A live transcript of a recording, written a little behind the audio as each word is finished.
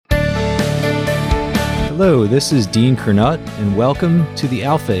Hello, this is Dean Kernut, and welcome to the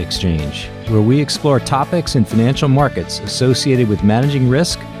Alpha Exchange, where we explore topics in financial markets associated with managing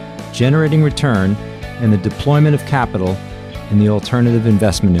risk, generating return, and the deployment of capital in the alternative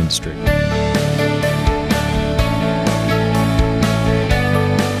investment industry.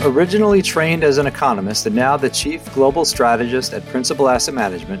 Originally trained as an economist and now the chief global strategist at Principal Asset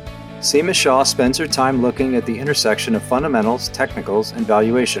Management, Seema Shah spends her time looking at the intersection of fundamentals, technicals, and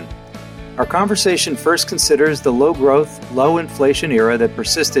valuation. Our conversation first considers the low-growth, low-inflation era that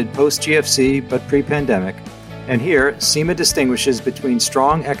persisted post-GFC but pre-pandemic, and here, Seema distinguishes between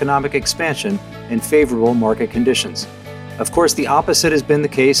strong economic expansion and favorable market conditions. Of course, the opposite has been the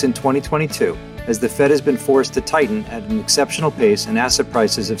case in 2022, as the Fed has been forced to tighten at an exceptional pace and asset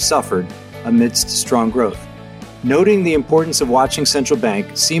prices have suffered amidst strong growth. Noting the importance of watching central bank,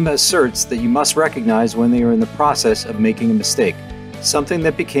 Seema asserts that you must recognize when they are in the process of making a mistake, something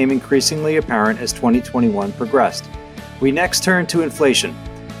that became increasingly apparent as 2021 progressed. We next turn to inflation.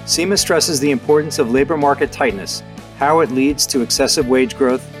 Seema stresses the importance of labor market tightness, how it leads to excessive wage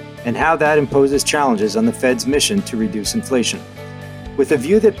growth, and how that imposes challenges on the Fed's mission to reduce inflation. With a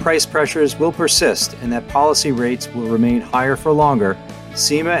view that price pressures will persist and that policy rates will remain higher for longer,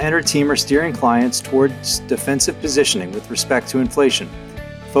 Seema and her team are steering clients towards defensive positioning with respect to inflation,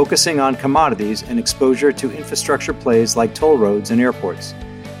 focusing on commodities and exposure to infrastructure plays like toll roads and airports.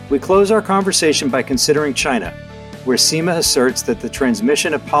 We close our conversation by considering China, where Seema asserts that the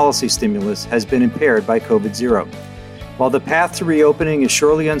transmission of policy stimulus has been impaired by COVID-0. While the path to reopening is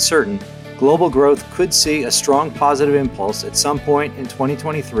surely uncertain, global growth could see a strong positive impulse at some point in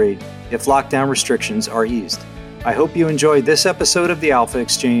 2023 if lockdown restrictions are eased. I hope you enjoyed this episode of the Alpha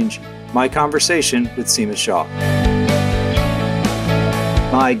Exchange, my conversation with Seema Shah.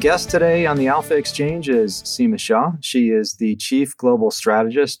 My guest today on the Alpha Exchange is Seema Shah. She is the Chief Global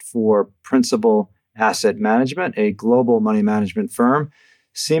Strategist for Principal Asset Management, a global money management firm.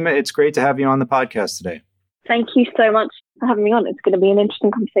 Seema, it's great to have you on the podcast today. Thank you so much for having me on. It's going to be an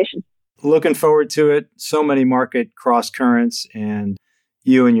interesting conversation. Looking forward to it. So many market cross currents, and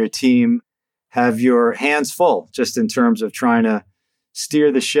you and your team have your hands full just in terms of trying to steer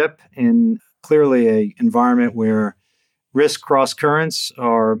the ship in clearly an environment where risk cross currents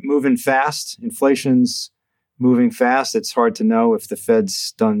are moving fast. Inflation's moving fast. It's hard to know if the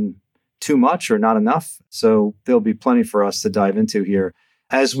Fed's done too much or not enough. So there'll be plenty for us to dive into here.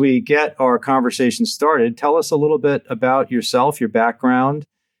 As we get our conversation started, tell us a little bit about yourself, your background.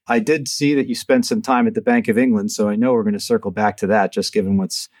 I did see that you spent some time at the Bank of England, so I know we're going to circle back to that just given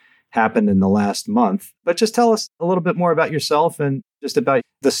what's happened in the last month. But just tell us a little bit more about yourself and just about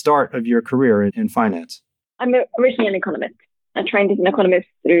the start of your career in finance. I'm originally an economist. I trained as an economist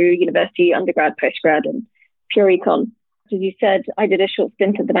through university, undergrad, postgrad, and pure econ. As you said, I did a short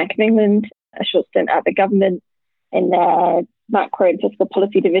stint at the Bank of England, a short stint at the government in their macro and fiscal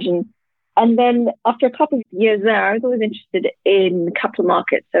policy division. And then after a couple of years there, I was always interested in capital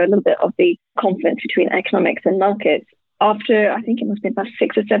markets, so a little bit of the confluence between economics and markets. After, I think it must have been about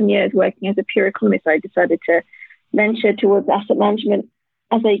 6 or 7 years working as a pure economist, I decided to venture towards asset management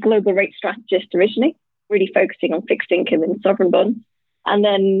as a global rate strategist originally, really focusing on fixed income and sovereign bonds, and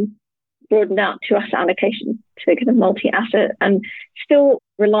then broadened out to asset allocation to kind of multi-asset and still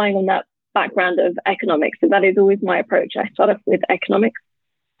relying on that background of economics. So that is always my approach. I start off with economics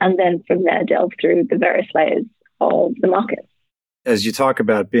and then from there delve through the various layers of the market. As you talk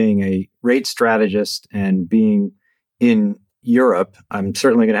about being a rate strategist and being in Europe, I'm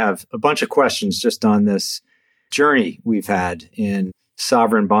certainly going to have a bunch of questions just on this journey we've had in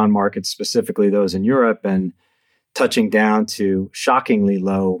sovereign bond markets, specifically those in Europe, and touching down to shockingly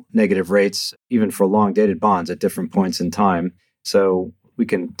low negative rates, even for long-dated bonds at different points in time. So we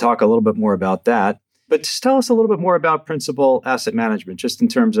can talk a little bit more about that. But just tell us a little bit more about Principal Asset Management, just in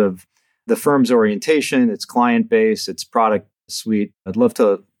terms of the firm's orientation, its client base, its product suite. I'd love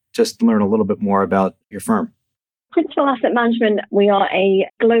to just learn a little bit more about your firm. Principal Asset Management, we are a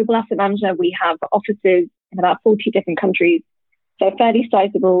global asset manager. We have offices in about 40 different countries, so fairly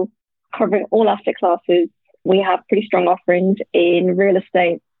sizable, covering all asset classes. We have pretty strong offerings in real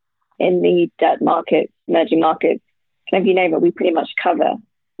estate, in the debt markets, emerging markets. Kind of you name it, we pretty much cover.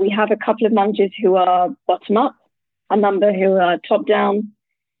 We have a couple of managers who are bottom-up, a number who are top-down,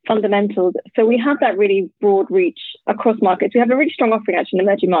 fundamentals. So we have that really broad reach across markets. We have a really strong offering actually in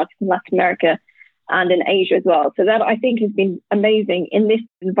emerging markets in Latin America and in Asia as well. So that I think has been amazing in this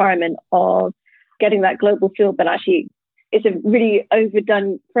environment of getting that global feel, but actually it's a really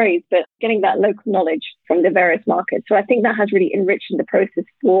overdone phrase, but getting that local knowledge from the various markets. So I think that has really enriched the process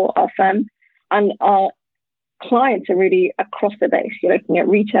for our firm. And our clients are really across the base. You're looking at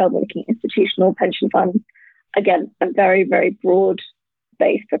retail, we're looking at institutional pension funds, again, a very, very broad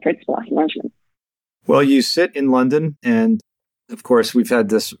base for Principal Asset Management. Well, you sit in London, and of course, we've had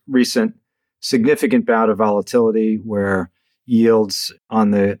this recent significant bout of volatility where yields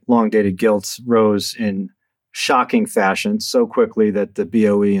on the long-dated gilts rose in shocking fashion so quickly that the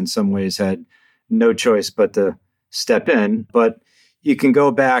BOE in some ways had no choice but to step in. But you can go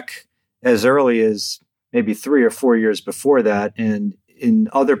back as early as maybe 3 or 4 years before that, and in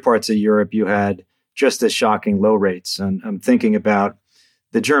other parts of Europe, you had just as shocking low rates. And I'm thinking about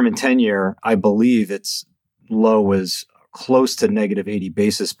the German 10-year. I believe its low was close to negative 80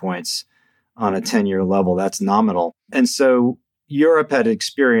 basis points on a 10-year level. That's nominal. And so Europe had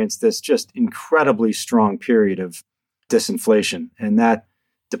experienced this just incredibly strong period of disinflation. And that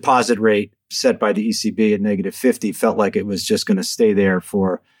deposit rate set by the ECB at negative 50 felt like it was just going to stay there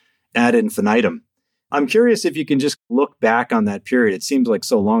for ad infinitum. I'm curious if you can just look back on that period. It seems like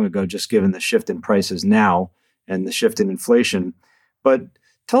so long ago, just given the shift in prices now and the shift in inflation. But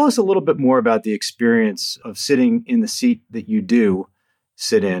tell us a little bit more about the experience of sitting in the seat that you do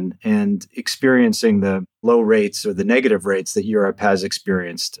sit in and experiencing the low rates or the negative rates that Europe has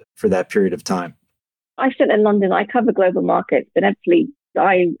experienced for that period of time. I sit in London. I cover global markets, but actually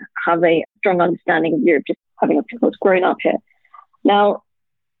I have a strong understanding of Europe, just having, of course, grown up here. Now,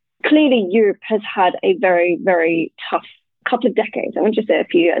 clearly, Europe has had a very, very tough couple of decades. I won't just say a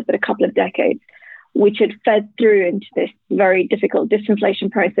few years, but a couple of decades, which had fed through into this very difficult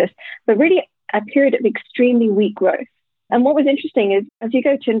disinflation process, but really a period of extremely weak growth. And what was interesting is, as you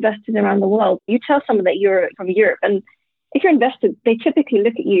go to investors around the world, you tell someone that you're from Europe, and if you're invested, they typically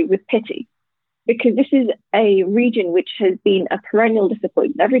look at you with pity, because this is a region which has been a perennial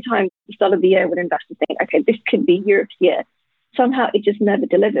disappointment. Every time the start of the year, when investors think, okay, this could be Europe's year, somehow it just never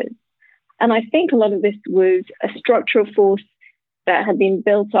delivers. And I think a lot of this was a structural force that had been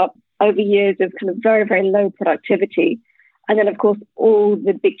built up over years of kind of very, very low productivity. And then, of course, all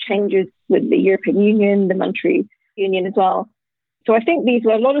the big changes with the European Union, the monetary union as well. So I think these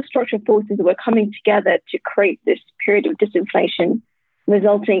were a lot of structural forces that were coming together to create this period of disinflation,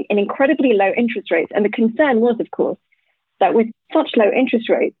 resulting in incredibly low interest rates. And the concern was, of course, that with such low interest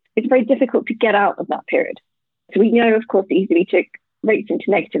rates, it's very difficult to get out of that period. So we know, of course, the ECB took rates into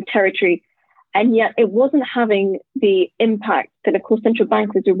negative territory, and yet it wasn't having the impact that, of course, central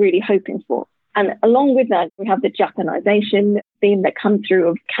bankers were really hoping for. And along with that, we have the Japanization theme that comes through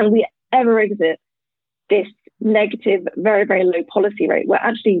of, can we ever exit this negative, very, very low policy rate where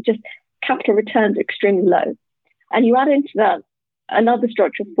actually just capital returns are extremely low? And you add into that another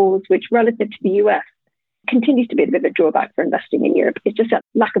structural force, which relative to the US continues to be a bit of a drawback for investing in Europe. It's just that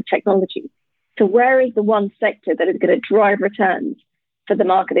lack of technology. So where is the one sector that is going to drive returns for the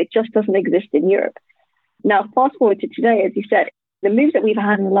market? It just doesn't exist in Europe. Now, fast forward to today, as you said, the moves that we've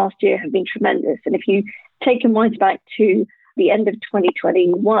had in the last year have been tremendous. And if you take your minds back to the end of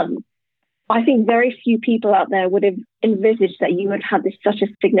 2021, I think very few people out there would have envisaged that you would have this such a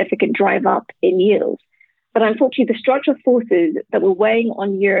significant drive up in yields. But unfortunately, the structural forces that were weighing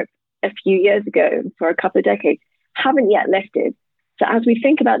on Europe a few years ago for a couple of decades haven't yet lifted. So as we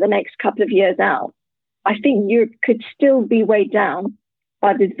think about the next couple of years out, I think Europe could still be weighed down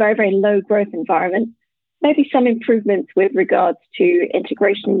by this very, very low growth environment. Maybe some improvements with regards to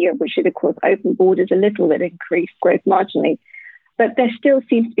integration in Europe, which should, of course, open borders a little bit, increase growth marginally. But there still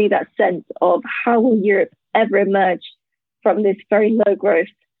seems to be that sense of how will Europe ever emerge from this very low growth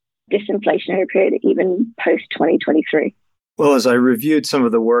disinflationary period, even post 2023. Well, as I reviewed some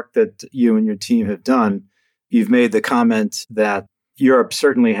of the work that you and your team have done, you've made the comment that Europe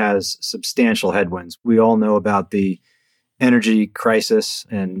certainly has substantial headwinds. We all know about the energy crisis,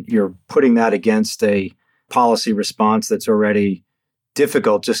 and you're putting that against a policy response that's already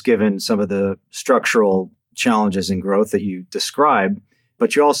difficult, just given some of the structural challenges in growth that you described.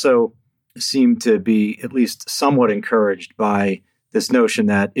 But you also seem to be at least somewhat encouraged by this notion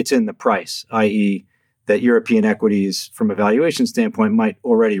that it's in the price, i.e., that European equities, from a valuation standpoint, might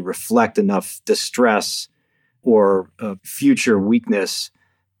already reflect enough distress or future weakness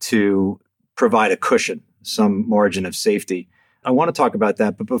to provide a cushion, some margin of safety. I want to talk about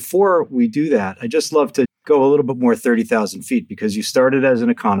that. But before we do that, I'd just love to go a little bit more 30,000 feet, because you started as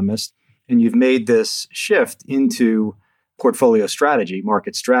an economist and you've made this shift into portfolio strategy,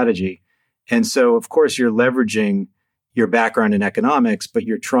 market strategy. And so, of course, you're leveraging your background in economics, but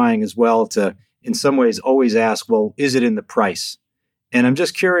you're trying as well to, in some ways, always ask, well, is it in the price? And I'm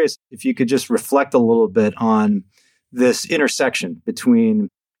just curious if you could just reflect a little bit on this intersection between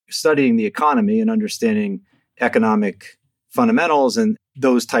studying the economy and understanding economic fundamentals and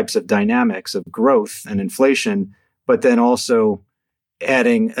those types of dynamics of growth and inflation, but then also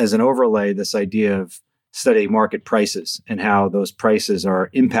adding as an overlay this idea of study market prices and how those prices are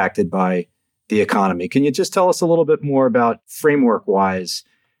impacted by the economy. Can you just tell us a little bit more about, framework-wise,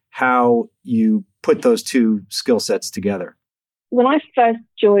 how you put those two skill sets together? When I first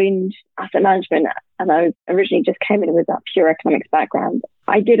joined asset management, and I originally just came in with that pure economics background,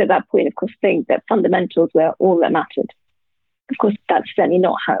 I did at that point, of course, think that fundamentals were all that mattered. Of course, that's certainly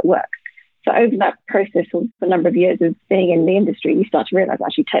not how it works. So over that process of a number of years of being in the industry, you start to realize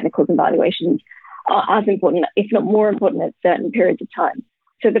actually technicals and valuations are as important, if not more important, at certain periods of time.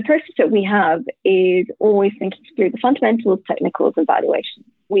 So the process that we have is always thinking through the fundamentals, technicals, and valuations.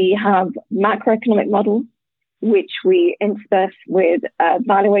 We have macroeconomic models, which we intersperse with a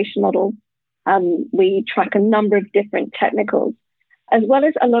valuation model. We track a number of different technicals, as well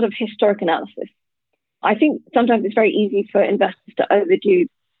as a lot of historic analysis. I think sometimes it's very easy for investors to overdo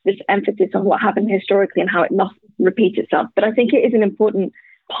this emphasis on what happened historically and how it must repeat itself. But I think it is an important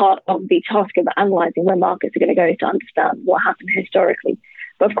part of the task of analyzing where markets are going to go to understand what happened historically.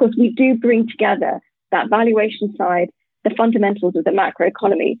 But of course, we do bring together that valuation side, the fundamentals of the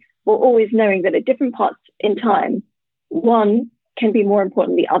macroeconomy, while always knowing that at different parts in time, one can be more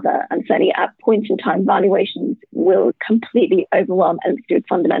important than the other. And certainly at points in time, valuations will completely overwhelm anything to do with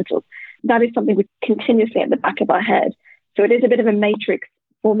fundamentals. That is something we're continuously at the back of our head. So it is a bit of a matrix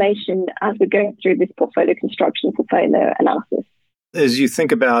formation as we're going through this portfolio construction, portfolio analysis. As you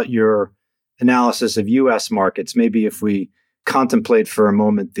think about your analysis of U.S. markets, maybe if we contemplate for a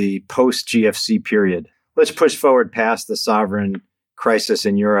moment the post-GFC period, let's push forward past the sovereign crisis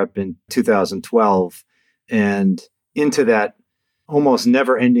in Europe in 2012 and into that almost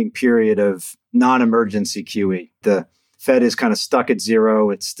never-ending period of non-emergency QE. The Fed is kind of stuck at zero.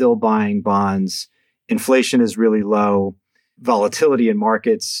 It's still buying bonds. Inflation is really low. Volatility in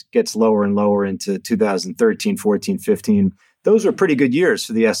markets gets lower and lower into 2013, 14, 15. Those were pretty good years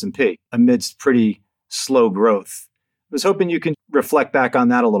for the S&P amidst pretty slow growth. I was hoping you can reflect back on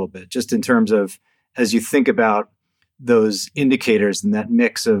that a little bit, just in terms of as you think about those indicators and that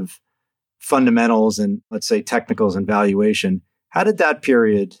mix of fundamentals and, let's say, technicals and valuation. How did that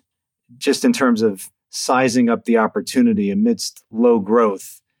period, just in terms of sizing up the opportunity amidst low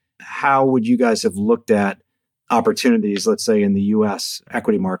growth, how would you guys have looked at opportunities, let's say, in the U.S.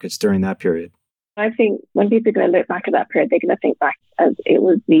 equity markets during that period? I think when people are going to look back at that period, they're going to think back as it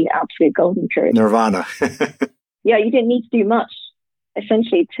was the absolute golden period. Nirvana. Yeah, you didn't need to do much,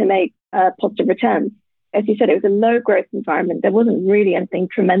 essentially, to make positive returns. As you said, it was a low growth environment. There wasn't really anything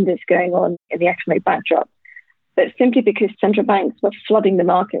tremendous going on in the economic backdrop. But simply because central banks were flooding the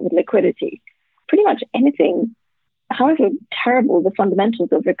market with liquidity, pretty much anything, however terrible the fundamentals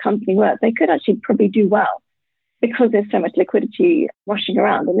of the company were, they could actually probably do well because there's so much liquidity rushing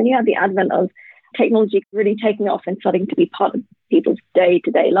around. And then you have the advent of technology really taking off and starting to be part of people's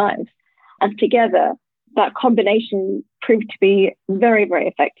day-to-day lives. And together, that combination proved to be very, very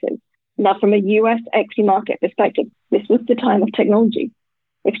effective. Now, from a US equity market perspective, this was the time of technology.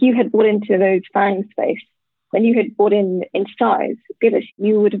 If you had bought into those FANG space, when you had bought in size, goodness,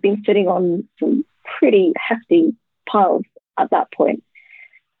 you would have been sitting on some pretty hefty piles at that point.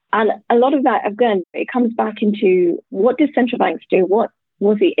 And a lot of that, again, it comes back into what did central banks do? What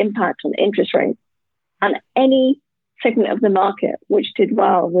was the impact on interest rates? And any segment of the market which did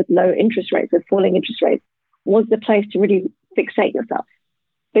well with low interest rates, with falling interest rates, was the place to really fixate yourself.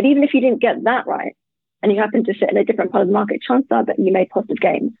 But even if you didn't get that right, and you happen to sit in a different part of the market, chances are that you made positive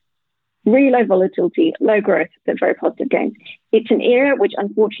gains. Really low volatility, low growth, but very positive gains. It's an era which,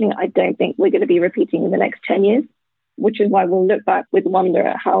 unfortunately, I don't think we're going to be repeating in the next 10 years, which is why we'll look back with wonder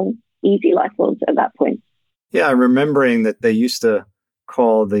at how easy life was at that point. Yeah, remembering that they used to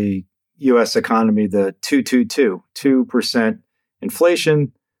call the U.S. economy the 2-2-2, 2%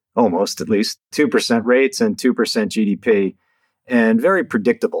 inflation, almost at least, 2% rates and 2% GDP, and very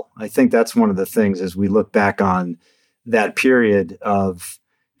predictable. I think that's one of the things as we look back on that period of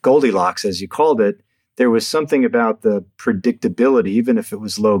Goldilocks, as you called it, there was something about the predictability, even if it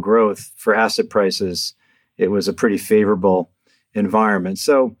was low growth for asset prices, it was a pretty favorable environment.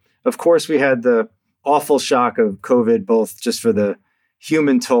 So, of course, we had the awful shock of COVID, both just for the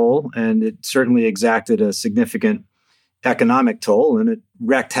human toll, and it certainly exacted a significant economic toll, and it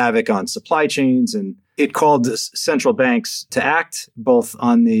wreaked havoc on supply chains, and it called central banks to act both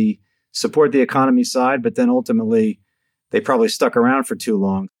on the support the economy side, but then ultimately they probably stuck around for too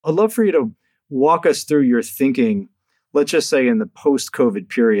long. I'd love for you to walk us through your thinking, let's just say in the post-COVID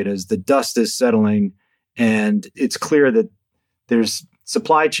period, as the dust is settling and it's clear that there's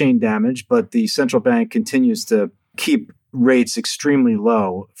supply chain damage, but the central bank continues to keep rates extremely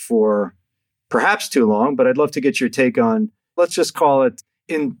low for perhaps too long. But I'd love to get your take on, let's just call it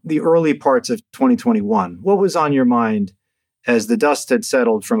in the early parts of 2021, what was on your mind as the dust had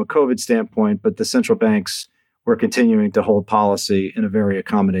settled from a COVID standpoint, but the central banks were continuing to hold policy in a very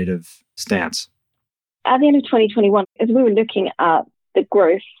accommodative stance? At the end of 2021, as we were looking at the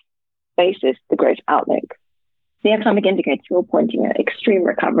growth basis, the growth outlook, the economic indicators were pointing at extreme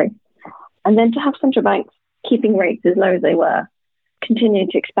recovery. And then to have central banks keeping rates as low as they were, continuing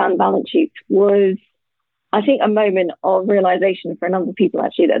to expand balance sheets was, I think, a moment of realization for a number of people,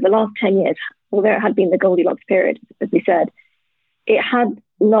 actually, that the last 10 years, although it had been the Goldilocks period, as we said, it had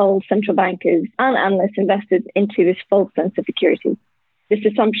lulled central bankers and analysts, investors into this false sense of security, this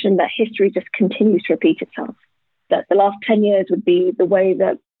assumption that history just continues to repeat itself, that the last 10 years would be the way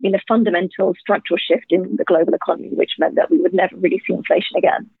that in a fundamental structural shift in the global economy, which meant that we would never really see inflation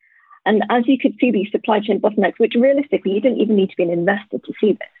again. And as you could see these supply chain bottlenecks, which realistically, you didn't even need to be an investor to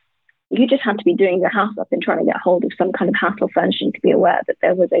see this. You just had to be doing your house up and trying to get hold of some kind of house or furnishing to be aware that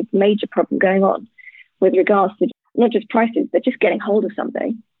there was a major problem going on with regards to not just prices, but just getting hold of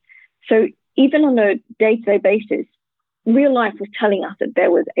something. So even on a day-to-day basis, real life was telling us that there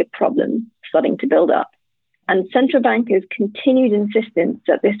was a problem starting to build up. And central bankers' continued insistence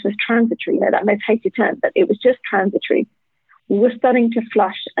that this was transitory, that most hated term, that it was just transitory, was starting to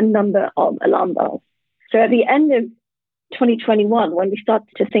flash a number of alarm bells. So at the end of 2021, when we started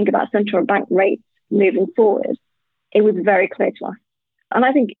to think about central bank rates moving forward, it was very clear to us. And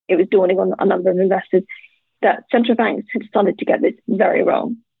I think it was dawning on a number of investors that central banks had started to get this very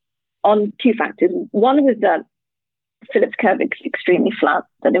wrong on two factors. One was that Phillips curve is extremely flat,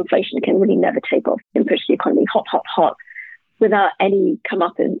 that inflation can really never take off and push the economy hot without any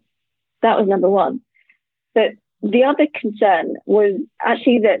comeuppance. That was number one. But the other concern was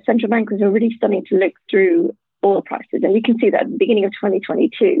actually that central bankers were really starting to look through oil prices. And you can see that at the beginning of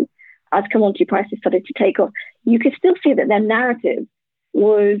 2022, as commodity prices started to take off, you could still see that their narrative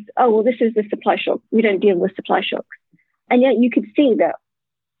was, oh, well, this is the supply shock. We don't deal with supply shocks. And yet you could see that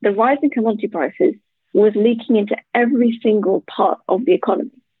the rise in commodity prices was leaking into every single part of the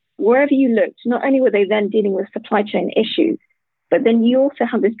economy. Wherever you looked, not only were they then dealing with supply chain issues, but then you also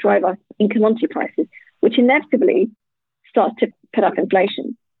have this drive up in commodity prices, which inevitably starts to put up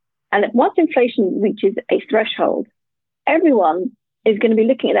inflation. And once inflation reaches a threshold, everyone is going to be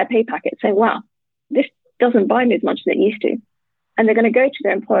looking at their pay packet saying, wow, this doesn't buy me as much as it used to. And they're going to go to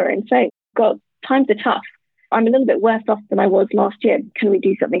their employer and say, God, times are tough. I'm a little bit worse off than I was last year. Can we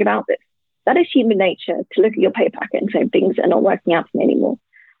do something about this? That is human nature, to look at your pay packet and say things are not working out for me anymore.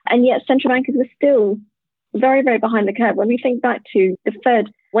 And yet central bankers were still very, very behind the curve. When we think back to the Fed,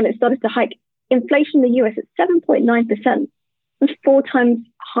 when it started to hike, inflation in the US at 7.9% was 4 times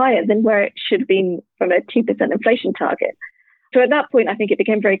higher than where it should have been from a 2% inflation target. So at that point, I think it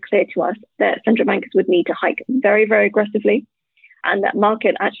became very clear to us that central bankers would need to hike very, very aggressively, and that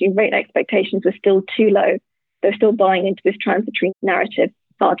market actually rate expectations were still too low. They're still buying into this transitory narrative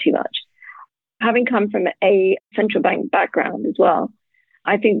far too much. Having come from a central bank background as well,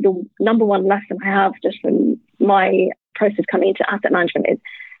 I think the number one lesson I have just from my process coming into asset management is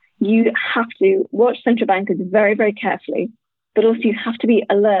you have to watch central bankers very, very carefully, but also you have to be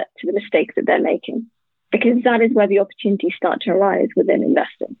alert to the mistakes that they're making, because that is where the opportunities start to arise within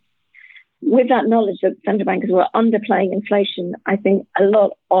investing. With that knowledge that central bankers were underplaying inflation, I think a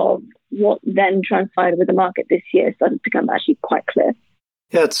lot of what then transpired with the to this year started to become actually quite clear.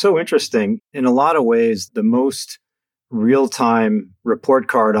 Yeah, it's so interesting. In a lot of ways, the most real-time report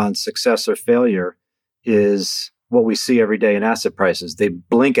card on success or failure is what we see every day in asset prices. They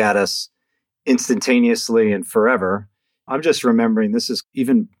blink at us instantaneously and forever. I'm just remembering this is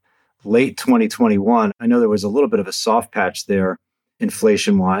even late 2021. I know there was a little bit of a soft patch there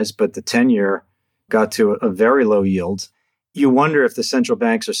inflation-wise, but the 10-year got to a very low yield. You wonder if the central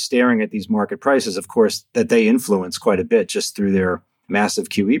banks are staring at these market prices, of course, that they influence quite a bit just through their massive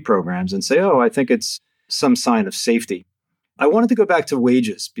QE programs, and say, oh, I think it's some sign of safety. I wanted to go back to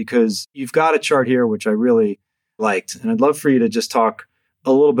wages because you've got a chart here which I really liked, and I'd love for you to just talk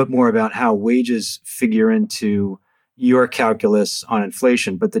a little bit more about how wages figure into your calculus on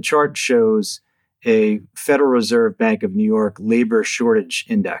inflation. But the chart shows a Federal Reserve Bank of New York labor shortage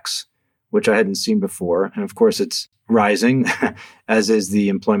index, which I hadn't seen before. And of course, it's rising, as is the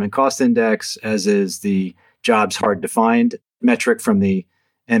employment cost index, as is the jobs hard to find metric from the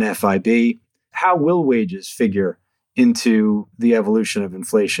NFIB. How will wages figure into the evolution of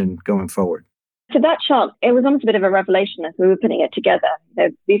inflation going forward? So that chart, it was almost a bit of a revelation as we were putting it together.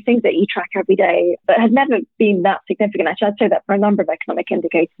 These things that you track every day, but had never been that significant. Actually, I'd say that for a number of economic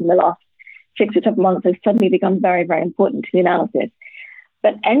indicators in the last 6 or 7 months has suddenly become very, very important to the analysis.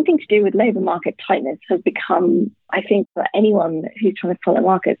 But anything to do with labour market tightness has become, I think, for anyone who's trying to follow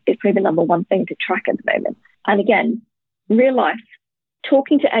markets, it's probably the number one thing to track at the moment. And again, real life,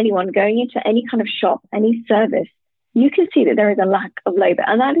 talking to anyone, going into any kind of shop, any service, you can see that there is a lack of labour.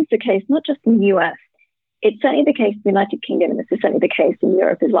 And that is the case not just in the US. It's certainly the case in the United Kingdom, and this is certainly the case in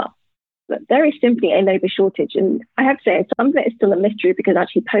Europe as well. But there is simply a labour shortage. And I have to say, some of it is still a mystery because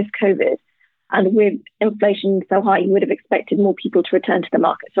actually post-COVID and with inflation so high, you would have expected more people to return to the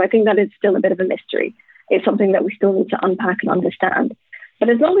market. So I think that is still a bit of a mystery. It's something that we still need to unpack and understand. But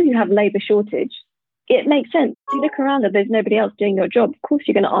as long as you have labour shortage, it makes sense. If you look around and there's nobody else doing your job, of course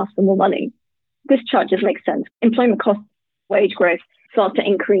you're going to ask for more money. This chart just makes sense. Employment costs, wage growth starts to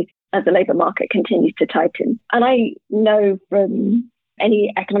increase as the labour market continues to tighten. And I know from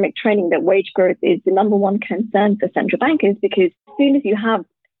any economic training that wage growth is the number one concern for central bankers, because as soon as you have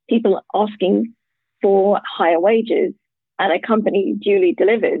people asking for higher wages and a company duly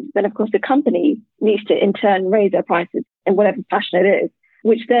delivers, then of course the company needs to in turn raise their prices in whatever fashion it is,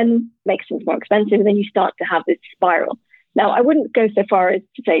 which then makes things more expensive. And then you start to have this spiral. Now, I wouldn't go so far as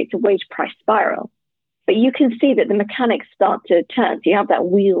to say it's a wage price spiral, but you can see that the mechanics start to turn. So you have that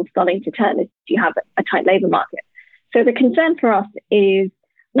wheel starting to turn as you have a tight labour market. So the concern for us is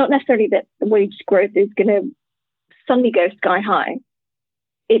not necessarily that the wage growth is going to suddenly go sky high.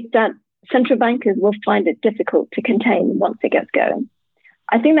 It's that central bankers will find it difficult to contain once it gets going.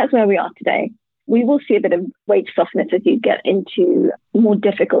 I think that's where we are today. We will see a bit of wage softness as you get into more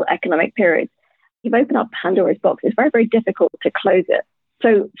difficult economic periods. You've opened up Pandora's box. It's very, very difficult to close it.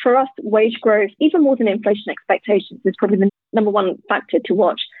 So for us, wage growth, even more than inflation expectations, is probably the number one factor to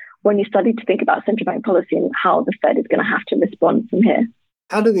watch when you study to think about central bank policy and how the Fed is going to have to respond from here.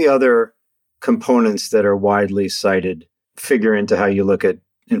 How do the other components that are widely cited figure into how you look at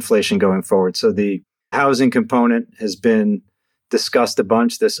inflation going forward? So the housing component has been discussed a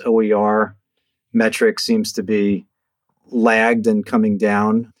bunch. This OER metric seems to be lagged and coming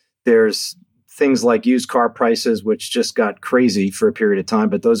down. There's things like used car prices, which just got crazy for a period of time,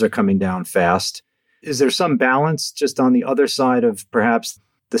 but those are coming down fast. Is there some balance just on the other side of perhaps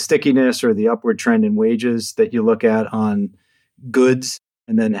the stickiness or the upward trend in wages that you look at on goods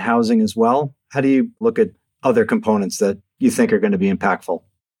and then housing as well? How do you look at other components that you think are going to be impactful?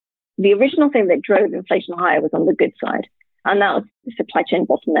 The original thing that drove inflation higher was on the goods side, and that was the supply chain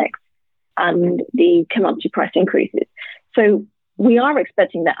bottlenecks and the commodity price increases. So we are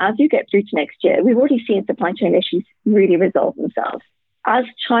expecting that as you get through to next year, we've already seen supply chain issues really resolve themselves. As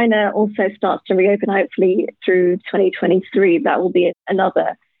China also starts to reopen, hopefully through 2023, that will be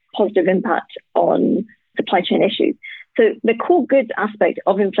another positive impact on supply chain issues. So the core goods aspect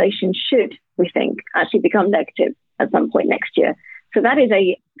of inflation should, we think, actually become negative at some point next year. So that is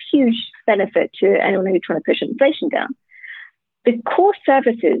a huge benefit to anyone who's trying to push inflation down. The core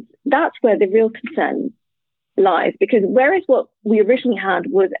services, that's where the real concern lies, because whereas what we originally had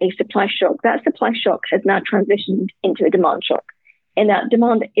was a supply shock, that supply shock has now transitioned into a demand shock, and that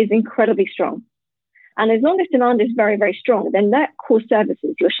demand is incredibly strong. And as long as demand is very, very strong, then that core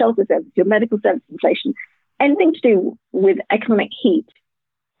services, your shelter services, your medical service inflation, anything to do with economic heat,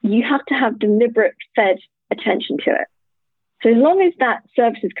 you have to have deliberate Fed attention to it. So as long as that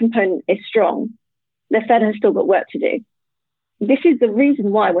services component is strong, the Fed has still got work to do. This is the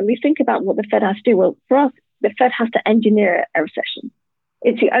reason why when we think about what the Fed has to do, well, for us, the Fed has to engineer a recession.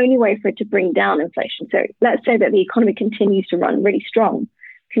 It's the only way for it to bring down inflation. So let's say that the economy continues to run really strong.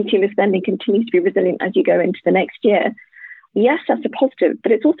 Consumer spending continues to be resilient as you go into the next year. Yes, that's a positive,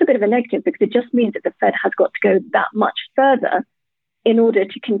 but it's also a bit of a negative because it just means that the Fed has got to go that much further in order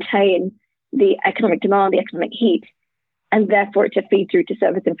to contain the economic demand, the economic heat, and therefore it to feed through to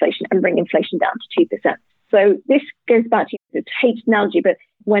service inflation and bring inflation down to 2%. So this goes back to the hate analogy, but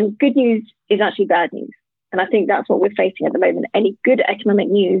when good news is actually bad news. And I think that's what we're facing at the moment. Any good economic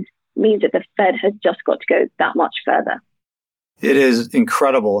news means that the Fed has just got to go that much further. It is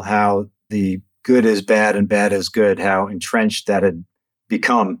incredible how the good is bad and bad is good, how entrenched that had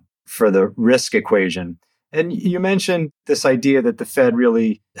become for the risk equation. And you mentioned this idea that the Fed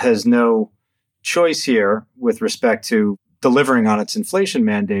really has no choice here with respect to delivering on its inflation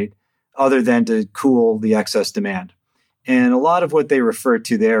mandate other than to cool the excess demand. And a lot of what they refer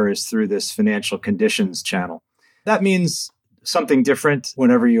to there is through this financial conditions channel. That means something different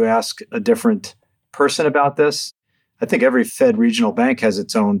whenever you ask a different person about this. I think every Fed regional bank has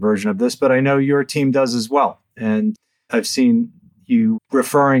its own version of this, but I know your team does as well. And I've seen you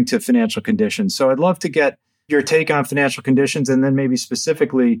referring to financial conditions. So I'd love to get your take on financial conditions and then maybe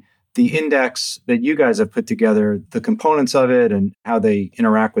specifically the index that you guys have put together, the components of it and how they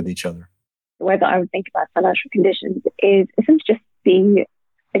interact with each other. The way that I would think about financial conditions is essentially just the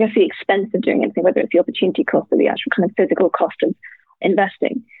expense of doing anything, whether it's the opportunity cost or the actual kind of physical cost of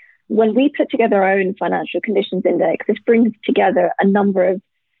investing. When we put together our own financial conditions index, this brings together a number of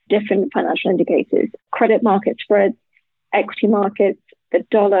different financial indicators: credit market spreads, equity markets, the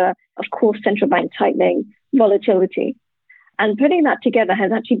dollar, of course, central bank tightening, volatility. And putting that together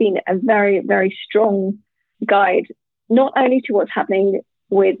has actually been a very, very strong guide, not only to what's happening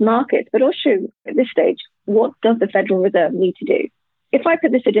with markets, but also at this stage, what does the Federal Reserve need to do? If I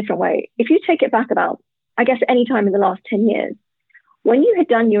put this a different way, if you take it back about, I guess, any time in the last 10 years, when you had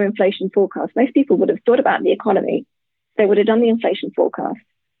done your inflation forecast, most people would have thought about the economy. They would have done the inflation forecast,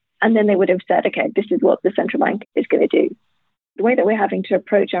 and then they would have said, okay, this is what the central bank is going to do. The way that we're having to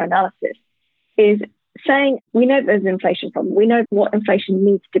approach our analysis is saying, we know there's an inflation problem. We know what inflation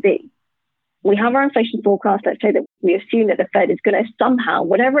needs to be. We have our inflation forecast. Let's say that we assume that the Fed is going to somehow,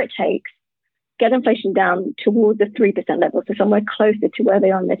 whatever it takes, get inflation down towards the 3% level, so somewhere closer to where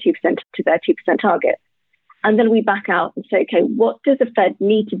they are in their 2% to their 2% target. And then we back out and say, okay, what does the Fed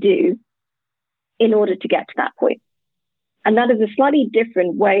need to do in order to get to that point? And that is a slightly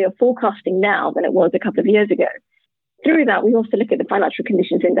different way of forecasting now than it was a couple of years ago. Through that, we also look at the financial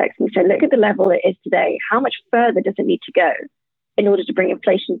conditions index and we say, look at the level it is today. How much further does it need to go in order to bring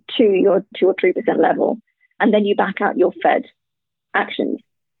inflation to your 2 or 3% level? And then you back out your Fed actions.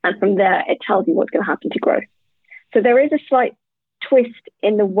 And from there, it tells you what's going to happen to growth. So there is a slight twist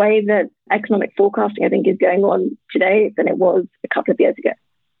in the way that economic forecasting, I think, is going on today than it was a couple of years ago.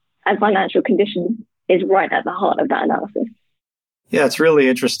 And financial conditions is right at the heart of that analysis. Yeah, it's really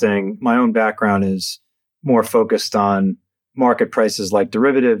interesting. My own background is more focused on market prices like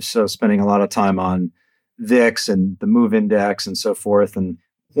derivatives, so spending a lot of time on VIX and the MOVE index and so forth. And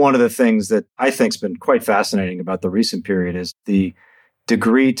one of the things that I think has been quite fascinating about the recent period is the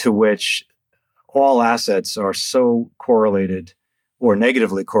degree to which all assets are so correlated, or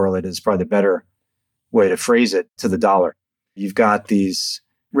negatively correlated is probably the better way to phrase it, to the dollar. You've got these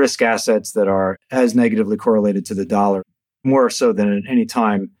risk assets that are as negatively correlated to the dollar, more so than at any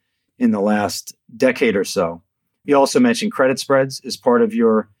time in the last decade or so. You also mentioned credit spreads as part of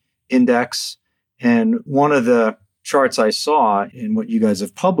your index. And one of the charts I saw in what you guys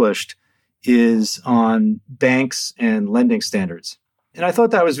have published is on banks and lending standards. And I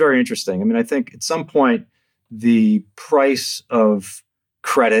thought that was very interesting. I mean, I think at some point, the price of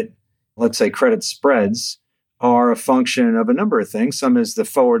credit, let's say credit spreads, are a function of a number of things. Some is the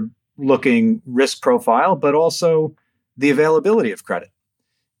forward-looking risk profile, but also the availability of credit.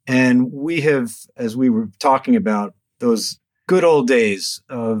 And we have, as we were talking about those good old days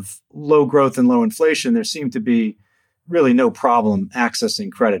of low growth and low inflation, there seemed to be really no problem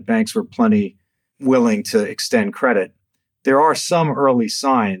accessing credit. Banks were plenty willing to extend credit. There are some early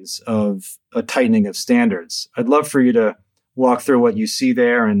signs of a tightening of standards. I'd love for you to walk through what you see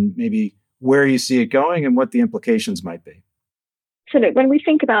there and maybe where you see it going and what the implications might be. So look, when we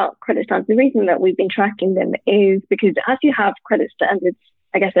think about credit standards, the reason that we've been tracking them is because as you have credit standards,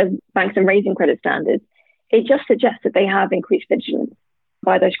 I guess as banks are raising credit standards, it just suggests that they have increased vigilance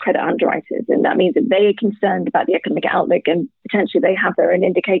by those credit underwriters. And that means that they are concerned about the economic outlook and potentially they have their own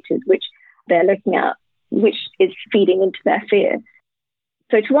indicators which they're looking at, which is feeding into their fear.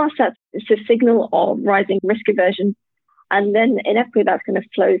 So to us, that's a signal of rising risk aversion. And then inevitably that's going to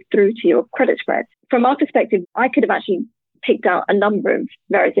flow through to your credit spreads. From our perspective, I could have actually picked out a number of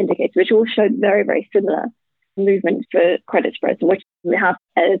various indicators, which all showed very, very similar movements for credit spreads, in which we have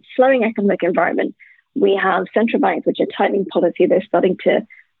a slowing economic environment. We have central banks which are tightening policy. They're starting to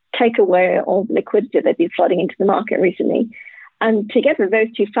take away all the liquidity they've been flooding into the market recently. And together,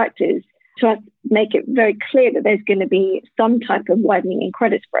 those two factors to us make it very clear that there's going to be some type of widening in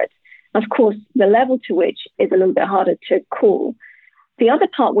credit spreads. Of course, the level to which is a little bit harder to call. The other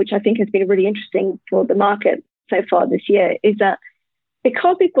part, which I think has been really interesting for the market so far this year, is that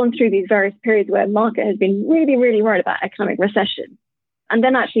because we've gone through these various periods where the market has been really, really worried about economic recession, and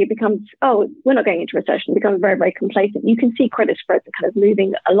then actually it becomes, oh, we're not going into recession, it becomes very, very complacent. You can see credit spreads are kind of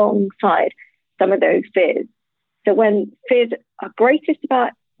moving alongside some of those fears. So when fears are greatest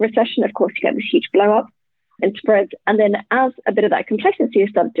about recession, of course, you get this huge blow up in spreads. And then as a bit of that complacency has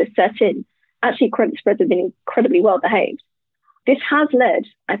started to set in, actually credit spreads have been incredibly well behaved. This has led,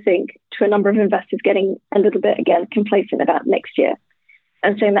 I think, to a number of investors getting a little bit, again, complacent about next year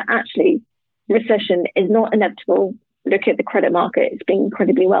and saying that actually recession is not inevitable. Look at the credit market, it's being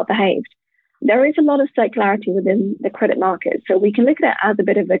incredibly well behaved. There is a lot of circularity within the credit market. So we can look at it as a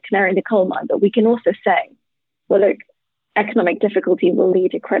bit of a canary in the coal mine, but we can also say, well, look, economic difficulty will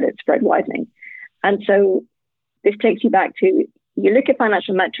lead to credit spread widening. And so this takes you back to, you look at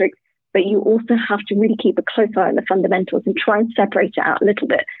financial metrics, but you also have to really keep a close eye on the fundamentals and try and separate it out a little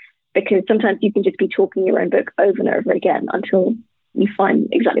bit, because sometimes you can just be talking your own book over and over again until you find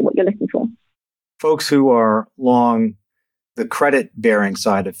exactly what you're looking for. Folks who are long the credit-bearing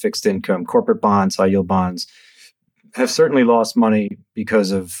side of fixed income, corporate bonds, high-yield bonds, have certainly lost money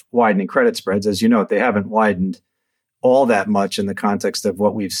because of widening credit spreads. As you know, they haven't widened all that much in the context of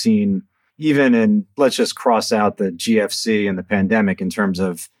what we've seen, even in, let's just cross out the GFC and the pandemic in terms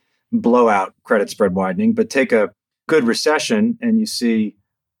of blowout credit spread widening, but take a good recession and you see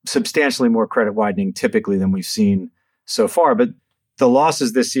substantially more credit widening typically than we've seen so far. But the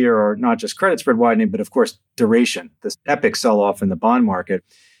losses this year are not just credit spread widening, but of course, duration, this epic sell-off in the bond market.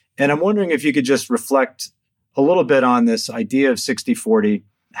 And I'm wondering if you could just reflect a little bit on this idea of 60-40,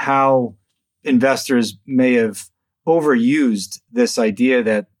 how investors may have overused this idea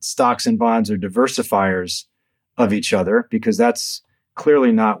that stocks and bonds are diversifiers of each other, because that's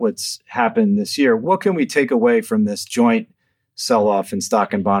clearly not what's happened this year. What can we take away from this joint sell-off in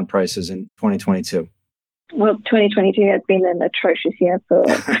stock and bond prices in 2022? Well, 2022 has been an atrocious year for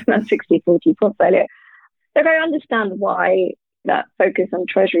that 60-40 portfolio. Look, I understand why that focus on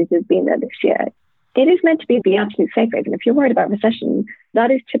treasuries has been there this year. It is meant to be the absolute safe haven. If you're worried about recession,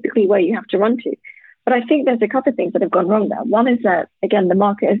 that is typically where you have to run to. But I think there's a couple of things that have gone wrong there. One is that, again, the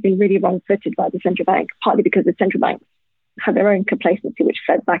market has been really wrong-footed by the central bank, partly because the central banks have their own complacency, which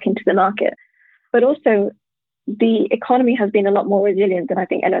fed back into the market. But also, the economy has been a lot more resilient than I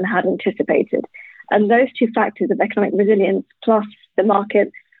think anyone had anticipated. And those two factors of economic resilience plus the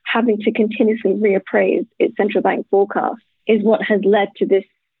market having to continuously reappraise its central bank forecast is what has led to this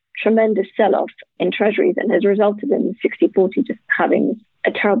tremendous sell-off in treasuries and has resulted in 60-40 just having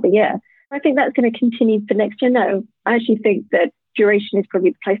a terrible year. I think that's going to continue for next year. No, I actually think that duration is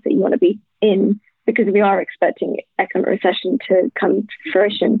probably the place that you want to be in, because we are expecting economic recession to come to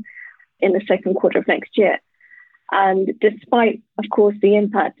fruition in the second quarter of next year. And despite, of course, the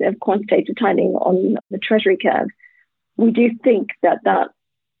impact of quantitative tightening on the treasury curve, we do think that that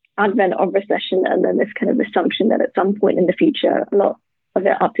advent of recession and then this kind of assumption that at some point in the future, a lot of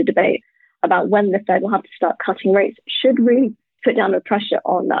it up to debate about when the Fed will have to start cutting rates, should really put downward pressure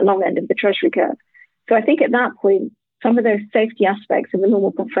on that long end of the treasury curve. So I think at that point, some of those safety aspects of a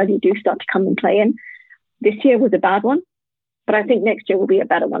normal portfolio do start to come and play in. This year was a bad one, but I think next year will be a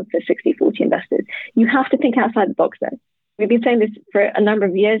better one for 60-40 investors. You have to think outside the box, though. We've been saying this for a number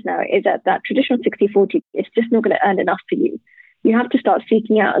of years now, is that traditional 60-40 is just not going to earn enough for you. You have to start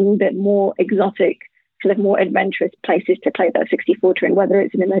seeking out a little bit more exotic, sort of more adventurous places to play that 60-40 in, whether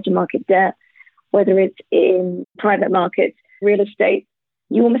it's in emerging market debt, whether it's in private markets, real estate.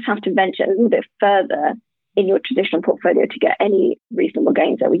 You almost have to venture a little bit further in your traditional portfolio to get any reasonable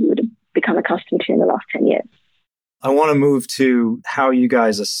gains that you would have become accustomed to in the last 10 years. I want to move to how you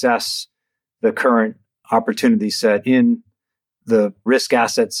guys assess the current opportunity set in the risk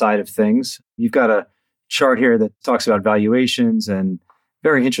asset side of things. You've got a chart here that talks about valuations and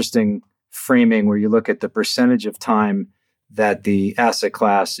very interesting framing where you look at the percentage of time that the asset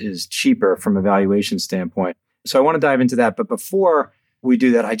class is cheaper from a valuation standpoint. So I want to dive into that. But before we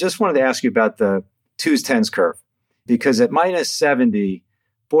do that, I just wanted to ask you about the 2s 10s curve, because at minus 70,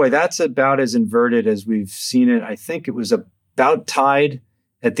 boy, that's about as inverted as we've seen it. I think it was about tied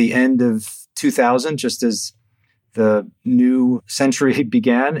at the end of 2000, just as the new century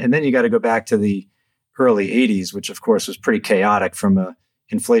began. And then you got to go back to the early 80s, which of course was pretty chaotic from a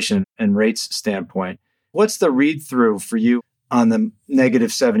inflation and rates standpoint. What's the read through for you on the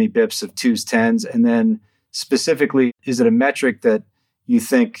negative 70 bips of 2s 10s? And then specifically, is it a metric that you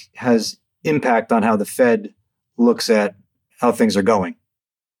think has impact on how the Fed looks at how things are going?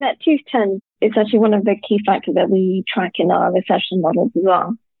 That 2s 10s is actually one of the key factors that we track in our recession models as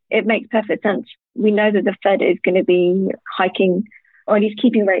well. It makes perfect sense. We know that the Fed is going to be hiking, or at least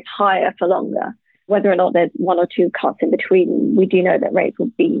keeping rates higher for longer. Whether or not there's one or two cuts in between, we do know that rates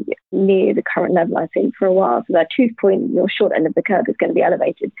will be near the current level, I think, for a while. So that 2 point, your short end of the curve is going to be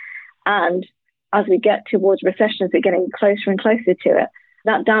elevated. And as we get towards recessions, we're getting closer and closer to it.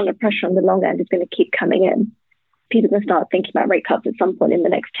 That downward pressure on the long end is going to keep coming in. People are going to start thinking about rate cuts at some point in the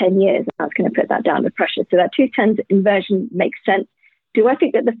next 10 years. And that's going to put that downward pressure. So that 2s 10s inversion makes sense. Do I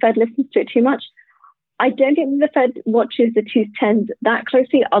think that the Fed listens to it too much? I don't think the Fed watches the 2s 10s that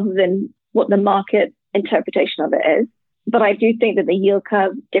closely, other than what the market interpretation of it is. But I do think that the yield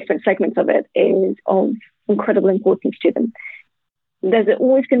curve, different segments of it, is of incredible importance to them. There's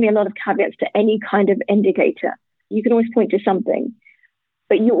always going to be a lot of caveats to any kind of indicator. You can always point to something,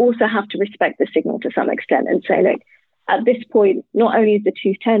 but you also have to respect the signal to some extent and say, look, at this point, not only is the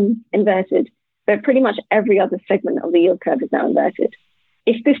 2s 10 inverted, but pretty much every other segment of the yield curve is now inverted.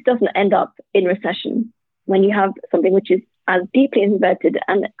 if this doesn't end up in recession, when you have something which is as deeply inverted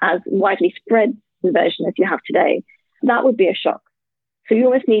and as widely spread inversion as you have today, that would be a shock. So you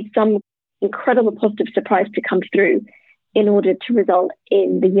almost need some incredible positive surprise to come through in order to result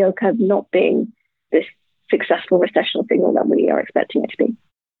in the yield curve not being this successful recessional signal that we are expecting it to be.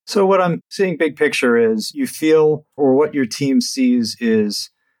 So what I'm seeing big picture is you feel, or what your team sees is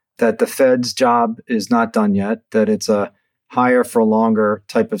that the Fed's job is not done yet, that it's a higher for longer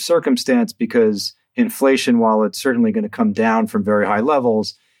type of circumstance because inflation, while it's certainly going to come down from very high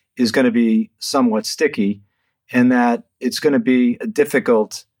levels, is going to be somewhat sticky, and that it's going to be a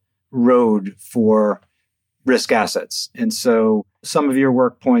difficult road for risk assets. And so some of your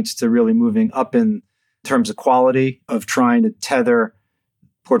work points to really moving up in terms of quality of trying to tether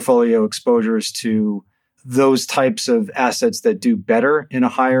portfolio exposures to those types of assets that do better in a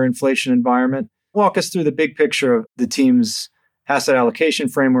higher inflation environment. Walk us through the big picture of the team's asset allocation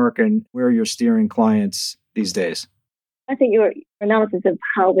framework and where you're steering clients these days. I think your analysis of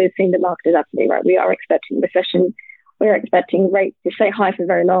how we're seeing the market is absolutely right. We are expecting recession. We are expecting rates to stay high for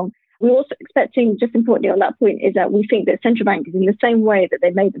very long. We're also expecting, just importantly on that point, is that we think that central banks, in the same way that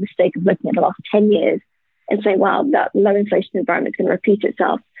they made the mistake of looking at the last 10 years and saying, wow, that low inflation environment is going to repeat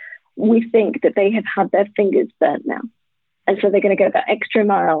itself, we think that they have had their fingers burnt now. And so they're going to go that extra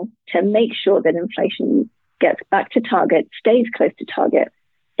mile to make sure that inflation gets back to target, stays close to target,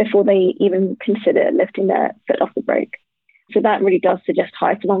 before they even consider lifting their foot off the brake. So that really does suggest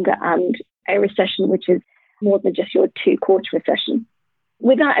high for longer and a recession which is more than just your 2-quarter recession.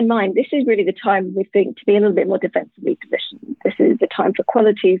 With that in mind, this is really the time we think to be a little bit more defensively positioned. This is the time for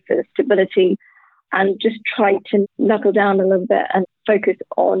quality, for stability, and just try to knuckle down a little bit and focus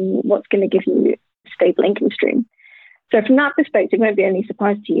on what's going to give you a stable income stream. So from that perspective, it won't be any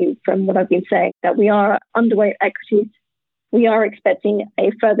surprise to you from what I've been saying that we are underweight equities. We are expecting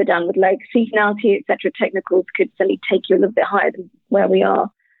a further downward leg. Seasonality, etc. Technicals could certainly take you a little bit higher than where we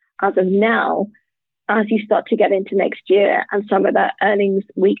are as of now. As you start to get into next year and some of that earnings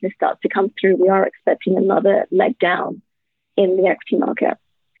weakness starts to come through, we are expecting another leg down in the equity market.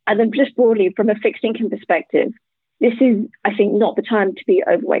 And then just broadly, from a fixed income perspective, this is, I think, not the time to be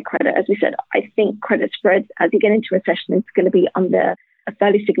overweight credit. As we said, I think credit spreads, as you get into recession, it's going to be under a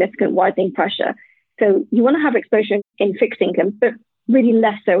fairly significant widening pressure. So you want to have exposure in fixed income, but really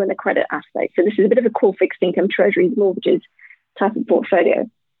less so in the credit aspect. So this is a bit of a core fixed income, treasuries, mortgages type of portfolio.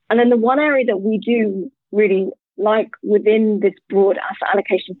 And then the one area that we do really like within this broad asset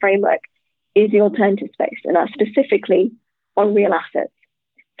allocation framework is the alternative space, and that's specifically on real assets.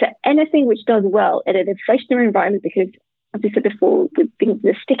 So anything which does well in an inflationary environment, because as we said before, with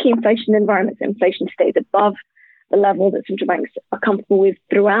the sticky inflation environments, inflation stays above the level that central banks are comfortable with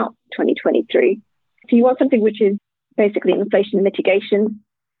throughout 2023. So you want something which is basically inflation mitigation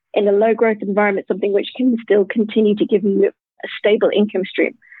in a low growth environment, something which can still continue to give you a stable income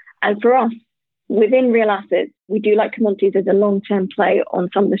stream. And for us, within real assets, we do like commodities as a long-term play on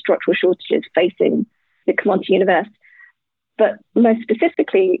some of the structural shortages facing the commodity universe. But most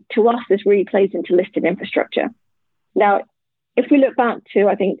specifically, to us, this really plays into listed infrastructure. Now, if we look back to,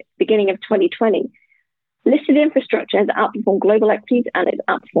 I think, beginning of 2020, listed infrastructure has outperformed global equities and it's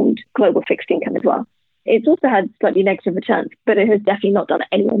outperformed global fixed income as well. It's also had slightly negative returns, but it has definitely not done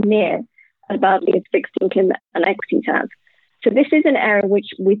anywhere near as badly as fixed income and equities have. So this is an area which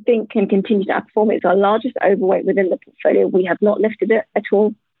we think can continue to outperform. It's our largest overweight within the portfolio. We have not lifted it at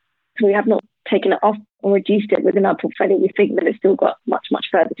all. So we have not taken it off or reduced it within our portfolio. We think that it's still got much, much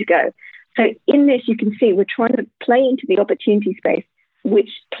further to go. So in this, you can see we're trying to play into the opportunity space, which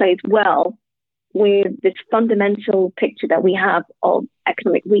plays well with this fundamental picture that we have of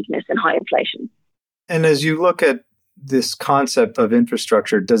economic weakness and high inflation. And as you look at this concept of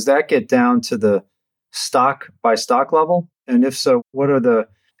infrastructure, does that get down to the stock by stock level? And if so, what are the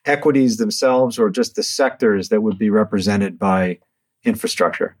equities themselves or just the sectors that would be represented by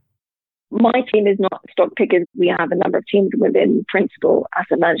infrastructure? My team is not stock pickers. We have a number of teams within Principal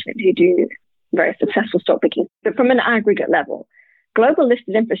Asset Management who do very successful stock picking. But from an aggregate level, global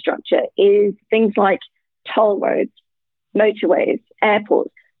listed infrastructure is things like toll roads, motorways,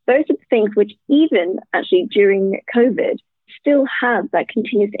 airports. Those are the things which even actually during COVID still have that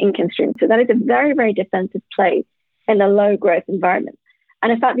continuous income stream. So that is a very, very defensive play in a low growth environment.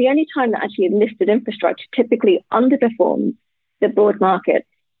 And in fact, the only time that actually listed infrastructure typically underperforms the broad market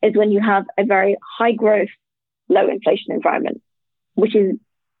is when you have a very high growth, low inflation environment, which is,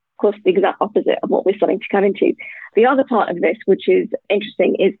 of course, the exact opposite of what we're starting to come into. The other part of this, which is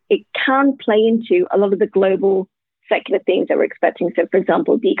interesting, is it can play into a lot of the global secular themes that we're expecting. So, for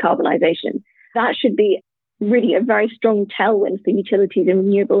example, decarbonization. That should be really a very strong tailwind for utilities and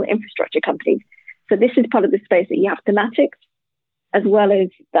renewable infrastructure companies. So this is part of the space that you have thematics as well as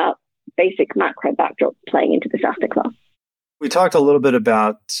that basic macro backdrop playing into this asset class. We talked a little bit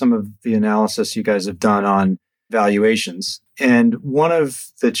about some of the analysis you guys have done on valuations. And one of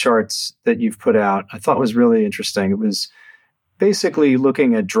the charts that you've put out, I thought was really interesting. It was basically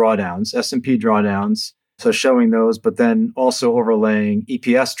looking at drawdowns, S&P drawdowns, so showing those, but then also overlaying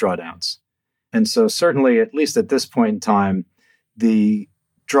EPS drawdowns. And so certainly, at least at this point in time, the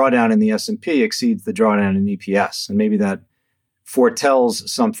drawdown in the S&P exceeds the drawdown in EPS. And maybe that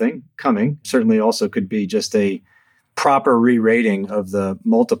foretells something coming. Certainly also could be just a proper re-rating of the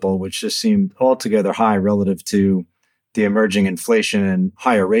multiple, which just seemed altogether high relative to the emerging inflation and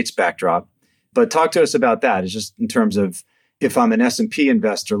higher rates backdrop. But talk to us about that. It's just in terms of if I'm an S&P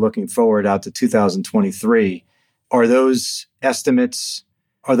investor looking forward out to 2023, are those estimates,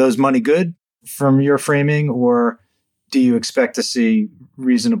 are those money good from your framing, or do you expect to see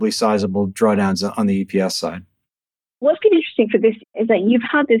reasonably sizable drawdowns on the EPS side? What's been interesting for this is that you've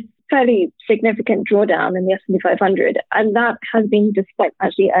had this fairly significant drawdown in the S&P 500, and that has been despite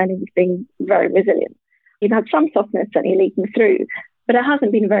actually earnings being very resilient. You've had some softness certainly leaking through, but it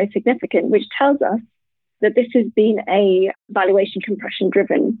hasn't been very significant, which tells us that this has been a valuation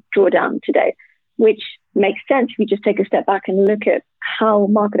compression-driven drawdown today, which makes sense if you just take a step back and look at how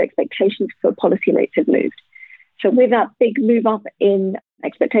market expectations for policy rates have moved. So with that big move up in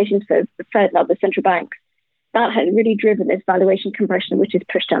expectations for the Fed and other central banks, that has really driven this valuation compression, which has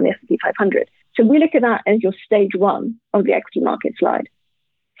pushed down the S&P 500. So we look at that as your stage one of the equity market slide.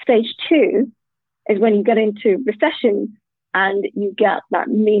 Stage two is when you get into recession and you get that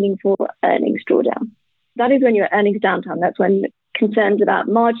meaningful earnings drawdown. That is when your earnings downturn. That's when concerns about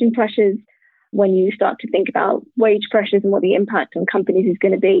margin pressures, when you start to think about wage pressures and what the impact on companies is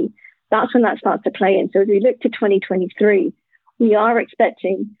going to be, that's when that starts to play in. So as we look to 2023, we are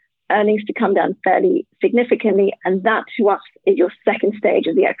expecting earnings to come down fairly significantly, and that to us is your second stage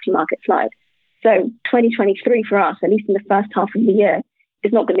of the equity market slide. So 2023 for us, at least in the first half of the year,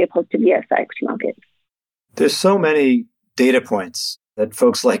 is not going to be a positive year for equity markets. There's so many data points that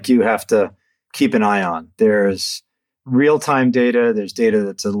folks like you have to keep an eye on. There's real-time data, there's data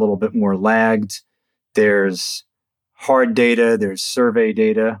that's a little bit more lagged, there's hard data, there's survey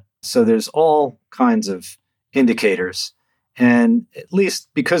data. So there's all kinds of indicators. And at least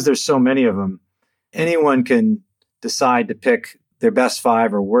because there's so many of them, anyone can decide to pick their best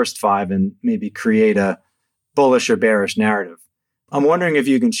five or worst five and maybe create a bullish or bearish narrative. I'm wondering if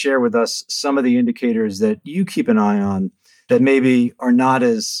you can share with us some of the indicators that you keep an eye on that maybe are not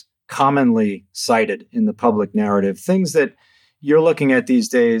as commonly cited in the public narrative, things that you're looking at these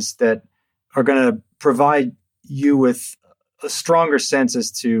days that are going to provide you with a stronger sense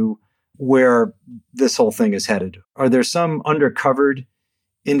as to where this whole thing is headed. Are there some undercovered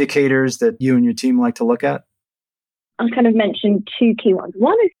indicators that you and your team like to look at? I'll kind of mention two key ones.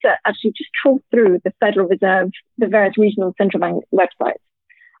 One is to actually just troll through the Federal Reserve, the various regional central bank websites.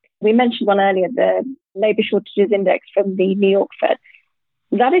 We mentioned one earlier, the labor shortages index from the New York Fed.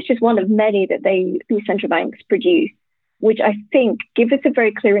 That is just one of many that these central banks produce, which I think give us a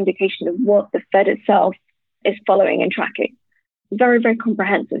very clear indication of what the Fed itself is following and tracking. Very, very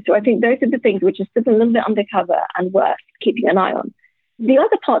comprehensive. So I think those are the things which are still a little bit undercover and worth keeping an eye on. The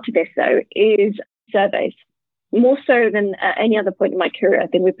other part to this, though, is surveys. More so than at any other point in my career, I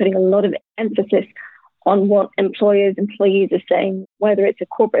think we're putting a lot of emphasis on what employers, employees are saying, whether it's a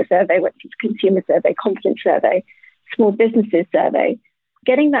corporate survey, whether it's a consumer survey, confidence survey, small businesses survey,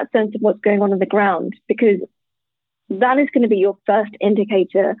 getting that sense of what's going on the ground, because that is going to be your first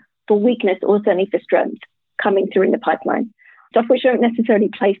indicator for weakness or certainly for strength coming through in the pipeline. Stuff which don't necessarily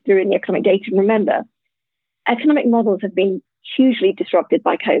place through in the economic data. And remember, economic models have been hugely disrupted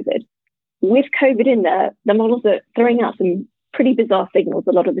by COVID. With COVID in there, the models are throwing out some pretty bizarre signals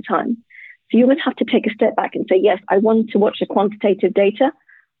a lot of the time. So you would have to take a step back and say, yes, I want to watch the quantitative data,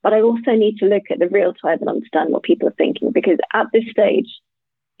 but I also need to look at the real time and understand what people are thinking, because at this stage,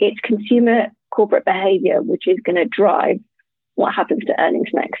 it's consumer corporate behavior which is going to drive what happens to earnings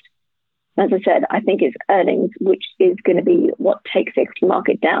next. As I said, I think it's earnings which is going to be what takes the equity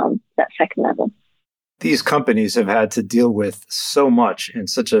market down that second level. These companies have had to deal with so much in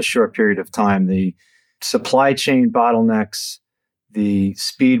such a short period of time. The supply chain bottlenecks, the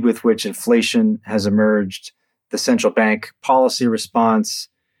speed with which inflation has emerged, the central bank policy response.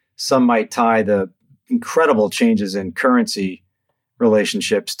 Some might tie the incredible changes in currency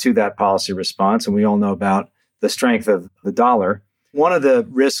relationships to that policy response. And we all know about the strength of the dollar. One of the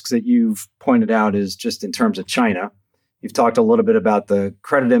risks that you've pointed out is just in terms of China. You've talked a little bit about the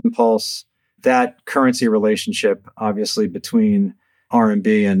credit impulse, that currency relationship, obviously, between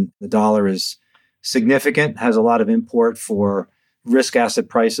RMB and the dollar is significant, has a lot of import for risk asset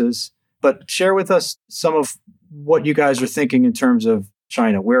prices. But share with us some of what you guys are thinking in terms of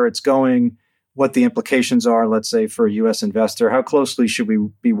China, where it's going, what the implications are, let's say, for a U.S. investor. How closely should we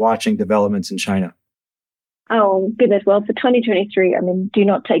be watching developments in China? Oh, goodness. Well, for 2023, do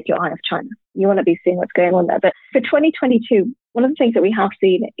not take your eye off China. You want to be seeing what's going on there. But for 2022, one of the things that we have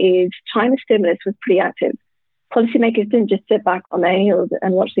seen is China's stimulus was pretty active. Policymakers didn't just sit back on their heels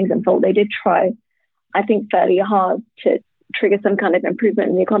and watch things unfold. They did try, I think, fairly hard to trigger some kind of improvement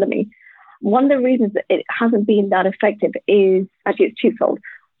in the economy. One of the reasons that it hasn't been that effective is, actually, it's twofold.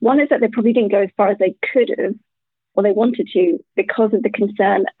 One is that they probably didn't go as far as they could have or they wanted to because of the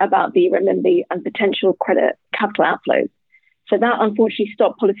concern about the renminbi and potential credit capital outflows. So that unfortunately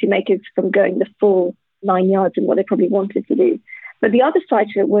stopped policymakers from going the full 9 yards in what they probably wanted to do. But the other side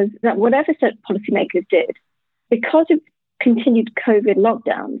to it was that whatever set policymakers did, because of continued COVID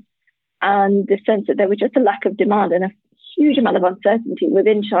lockdowns and the sense that there was just a lack of demand and a huge amount of uncertainty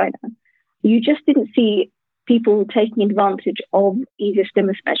within China, you just didn't see people taking advantage of easier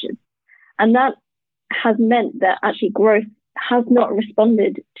stimulus measures. And that has meant that actually growth has not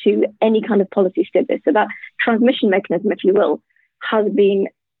responded to any kind of policy stimulus. So that transmission mechanism, if you will, has been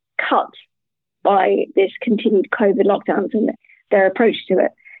cut by this continued COVID lockdowns and their approach to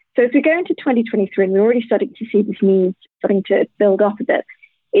it. So if we go into 2023, and we're already starting to see this news starting to build up a bit,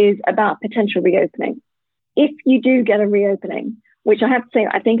 is about potential reopening. If you do get a reopening, which I have to say,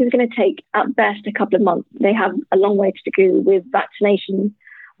 I think is going to take at best a couple of months. They have a long way to go with vaccination,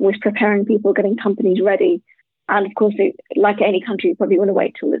 with preparing people, getting companies ready. And of course, like any country, you probably want to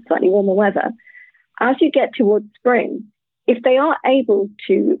wait till it's slightly warmer weather. As you get towards spring, if they are able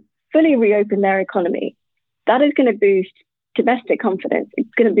to fully reopen their economy, that is going to boost domestic confidence.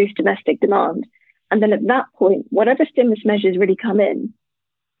 It's going to boost domestic demand. And then at that point, whatever stimulus measures really come in,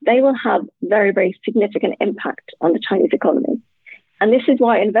 they will have very, very significant impact on the Chinese economy. And this is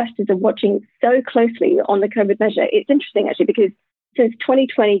why investors are watching so closely on the COVID measure. It's interesting, actually, because since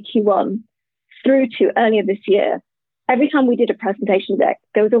 2020 Q1 through to earlier this year, every time we did a presentation deck,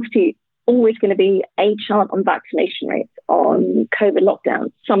 there was obviously always going to be a chart on vaccination rates, on COVID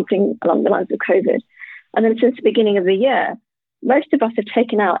lockdowns, something along the lines of COVID. And then since the beginning of the year, most of us have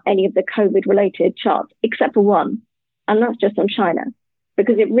taken out any of the COVID-related charts, except for one, and that's just on China,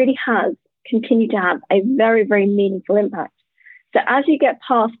 because it really has continued to have a very, very meaningful impact. So as you get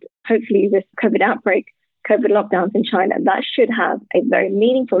past, hopefully, this COVID outbreak, COVID lockdowns in China, that should have a very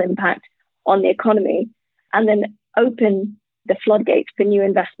meaningful impact on the economy and then open the floodgates for new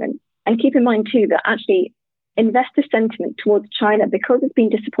investment. And keep in mind, too, that actually investor sentiment towards China, because it's been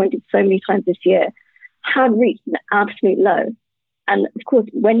disappointed so many times this year, had reached an absolute low. And of course,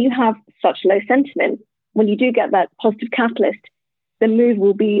 when you have such low sentiment, when you do get that positive catalyst, the move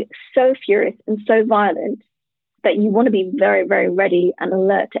will be so furious and so violent that you want to be very, very ready and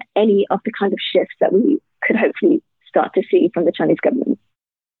alert to any of the kind of shifts that we could hopefully start to see from the Chinese government.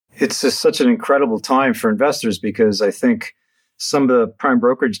 It's just such an incredible time for investors because I think some of the prime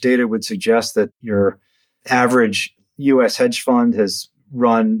brokerage data would suggest that your average U.S. hedge fund has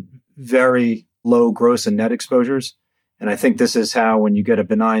run very low gross and net exposures. And I think this is how, when you get a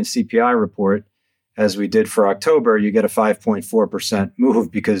benign CPI report, as we did for October, you get a 5.4%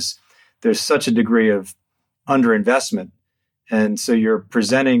 move because there's such a degree of underinvestment. And so you're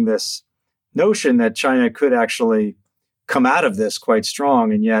presenting this notion that China could actually come out of this quite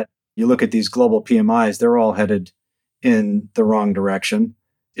strong. And yet you look at these global PMIs, they're all headed in the wrong direction.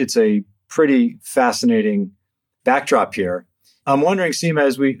 It's a pretty fascinating backdrop here. I'm wondering, Seema,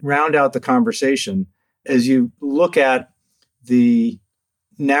 as we round out the conversation, as you look at the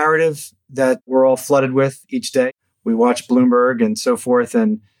narrative that we're all flooded with each day, we watch Bloomberg and so forth,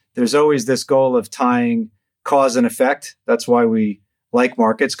 and there's always this goal of tying cause and effect. That's why we like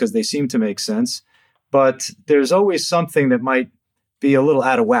markets, because they seem to make sense. But there's always something that might be a little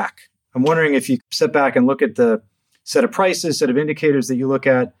out of whack. I'm wondering if you step back and look at the set of prices, set of indicators that you look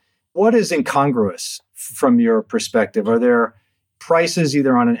at, what is incongruous from your perspective? Are there prices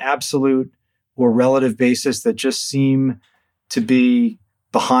either on an absolute or relative basis that just seem to be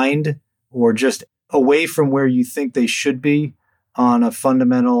behind or just away from where you think they should be on a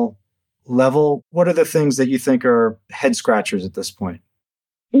fundamental level? What are the things that you think are head scratchers at this point?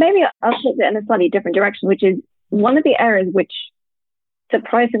 Maybe I'll take it in a slightly different direction, which is one of the areas which,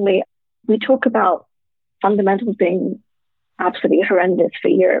 surprisingly, we talk about fundamentals being absolutely horrendous for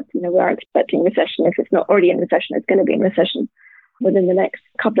Europe. We're expecting recession. If it's not already in recession, it's going to be in recession within the next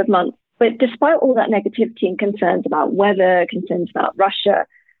couple of months. But despite all that negativity and concerns about weather, concerns about Russia,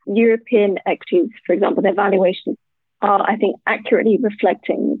 European equities, for example, their valuations are, I think, accurately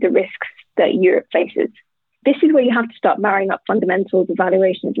reflecting the risks that Europe faces. This is where you have to start marrying up fundamentals,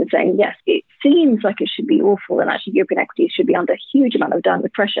 evaluations, and saying, yes, it seems like it should be awful, and actually European equities should be under a huge amount of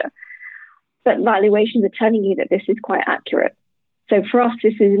downward pressure. But valuations are telling you that this is quite accurate. So for us,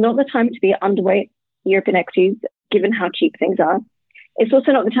 this is not the time to be underweight European equities, given how cheap things are. It's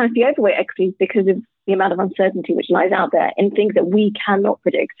also not the time to be overweight equities because of the amount of uncertainty which lies out there in things that we cannot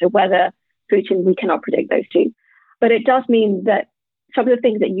predict. So weather, Putin, we cannot predict those two. But it does mean that some of the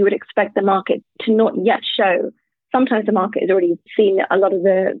things that you would expect the market to not yet show, sometimes the market has already seen a lot of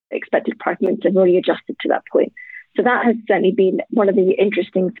the expected price moves have already adjusted to that point. So that has certainly been one of the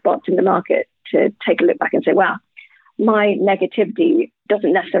interesting spots in the market to take a look back and say, wow, my negativity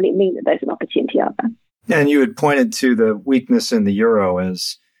doesn't necessarily mean that there's an opportunity out there. And you had pointed to the weakness in the euro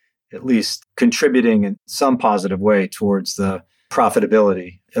as at least contributing in some positive way towards the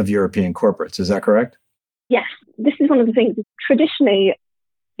profitability of European corporates. Is that correct? Yes. This is one of the things. Traditionally,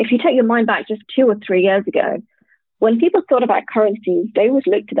 if you take your mind back just 2 or 3 years ago, when people thought about currencies, they always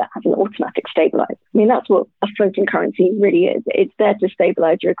looked at that as an automatic stabilizer. I mean, that's what a floating currency really is. It's there to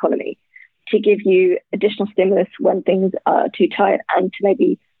stabilize your economy, to give you additional stimulus when things are too tight and to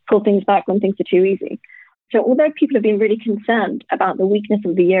maybe pull things back when things are too easy. So although people have been really concerned about the weakness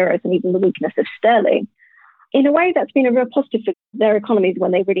of the euros and even the weakness of sterling, in a way that's been a real positive for their economies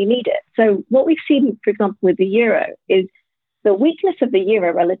when they really need it. So what we've seen, for example, with the euro is the weakness of the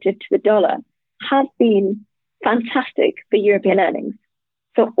euro relative to the dollar has been fantastic for European earnings.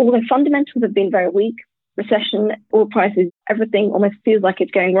 So although fundamentals have been very weak, recession, oil prices, everything almost feels like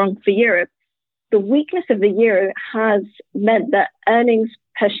it's going wrong for Europe, the weakness of the euro has meant that earnings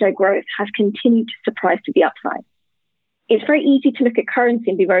per share growth has continued to surprise to the upside. It's very easy to look at currency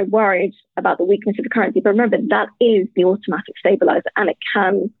and be very worried about the weakness of the currency. But remember, that is the automatic stabilizer, and it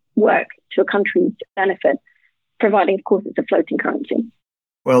can work to a country's benefit, providing, of course, it's a floating currency.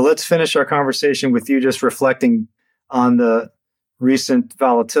 Well, let's finish our conversation with you just reflecting on the recent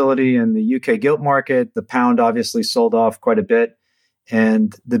volatility in the UK gilt market. The pound obviously sold off quite a bit.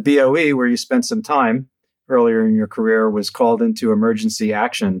 And the BOE, where you spent some time earlier in your career, was called into emergency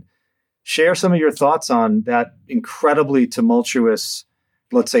action. Share some of your thoughts on that incredibly tumultuous,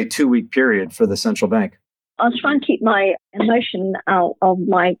 let's say, 2-week period for the central bank. I'll try and keep my emotion out of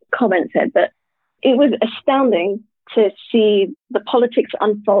my comments here, but it was astounding to see the politics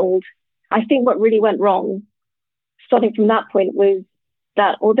unfold. I think what really went wrong, starting from that point, was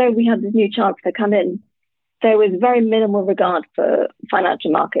that although we had this new chance to come in, there was very minimal regard for financial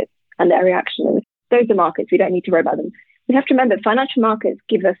markets and their reaction. And those are markets, we don't need to worry about them. We have to remember financial markets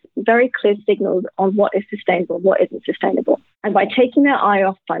give us very clear signals on what is sustainable and what isn't sustainable. And by taking their eye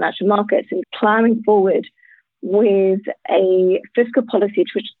off financial markets and plowing forward with a fiscal policy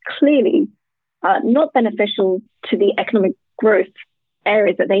which clearly not beneficial to the economic growth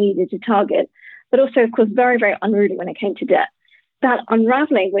areas that they needed to target, but also, of course, very, very unruly when it came to debt. That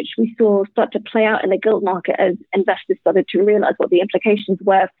unraveling, which we saw start to play out in the gilt market as investors started to realize what the implications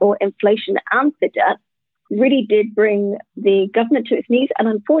were for inflation and for debt, really did bring the government to its knees. And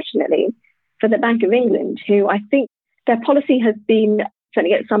unfortunately, for the Bank of England, who I think their policy has been,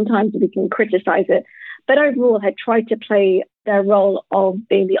 certainly at some times we can criticize it, but overall had tried to play their role of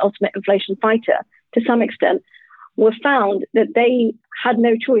being the ultimate inflation fighter to some extent, were found that they had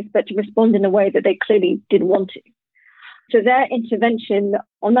no choice but to respond in a way that they clearly didn't want to. So their intervention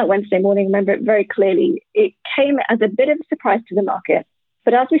on that Wednesday morning, remember it very clearly, it came as a bit of a surprise to the market.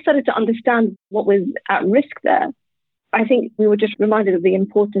 But as we started to understand what was at risk there, I think we were just reminded of the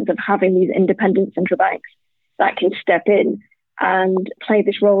importance of having these independent central banks that can step in and play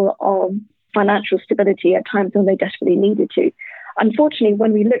this role of financial stability at times when they desperately needed to. Unfortunately,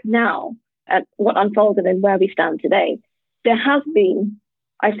 when we look now at what unfolded and where we stand today, there has been,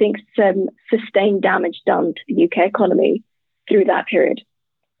 I think, some sustained damage done to the UK economy through that period.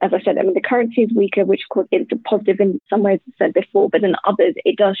 As I said, I mean, the currency is weaker, which of course is a positive in some ways, as I said before, but in others,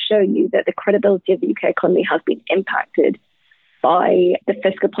 it does show you that the credibility of the UK economy has been impacted by the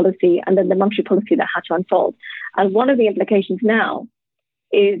fiscal policy and then the monetary policy that had to unfold. And one of the implications now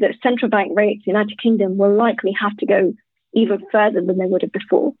is that central bank rates in the United Kingdom will likely have to go even further than they would have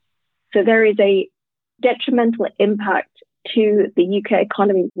before. So there is a detrimental impact to the UK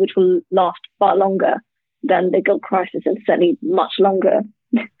economy, which will last far longer than the gilt crisis and certainly much longer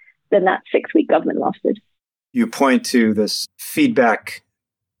than that 6-week government lasted. You point to this feedback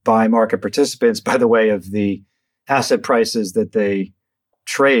by market participants by the way of the asset prices that they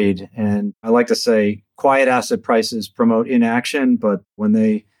trade. And I like to say quiet asset prices promote inaction, but when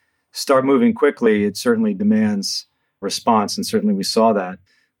they start moving quickly, it certainly demands response. And certainly we saw that.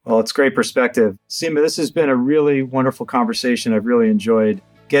 Well, it's great perspective. Seema, this has been a really wonderful conversation. I've really enjoyed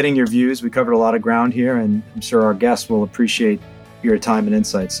getting your views. We covered a lot of ground here, and I'm sure our guests will appreciate your time and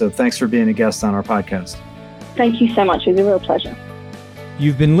insights. So thanks for being a guest on our podcast. Thank you so much. It was a real pleasure.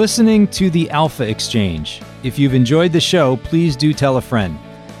 You've been listening to the Alpha Exchange. If you've enjoyed the show, please do tell a friend.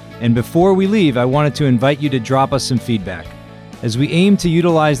 And before we leave, I wanted to invite you to drop us some feedback, as we aim to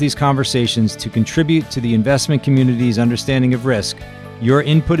utilize these conversations to contribute to the investment community's understanding of risk. Your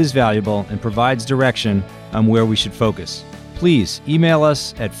input is valuable and provides direction on where we should focus. Please email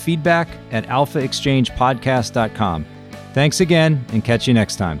us at feedback@alphaexchangepodcast.com. Thanks again, and catch you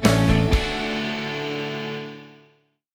next time.